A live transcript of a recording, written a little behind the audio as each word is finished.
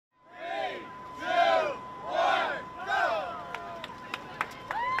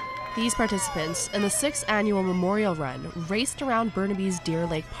These participants in the 6th annual Memorial Run raced around Burnaby's Deer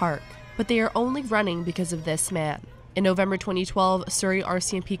Lake Park, but they are only running because of this man. In November 2012, Surrey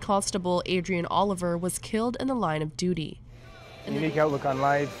RCMP Constable Adrian Oliver was killed in the line of duty. Unique outlook on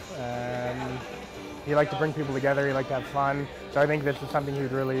life. He liked to bring people together, he liked to have fun, so I think this is something he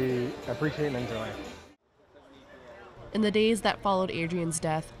would really appreciate and enjoy. In the days that followed Adrian's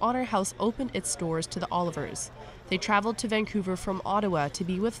death, Honor House opened its doors to the Olivers. They traveled to Vancouver from Ottawa to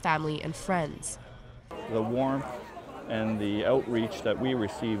be with family and friends. The warmth and the outreach that we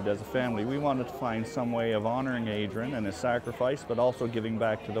received as a family, we wanted to find some way of honoring Adrian and his sacrifice, but also giving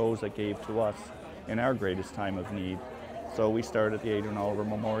back to those that gave to us in our greatest time of need. So we started the Adrian Oliver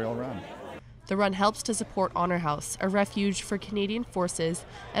Memorial Run. The run helps to support Honor House, a refuge for Canadian Forces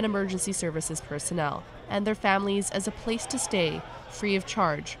and Emergency Services personnel, and their families as a place to stay, free of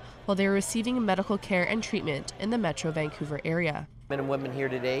charge, while they are receiving medical care and treatment in the Metro Vancouver area. Men and women here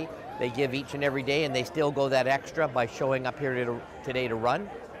today, they give each and every day, and they still go that extra by showing up here today to run,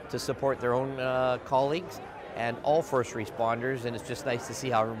 to support their own colleagues and all first responders, and it's just nice to see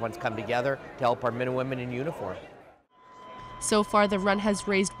how everyone's come together to help our men and women in uniform. So far, the run has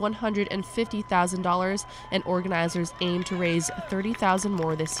raised $150,000, and organizers aim to raise $30,000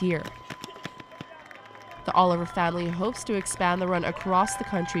 more this year. The Oliver family hopes to expand the run across the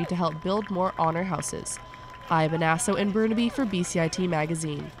country to help build more honor houses. Aiya Benaso in Burnaby for BCIT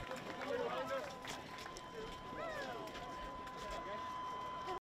Magazine.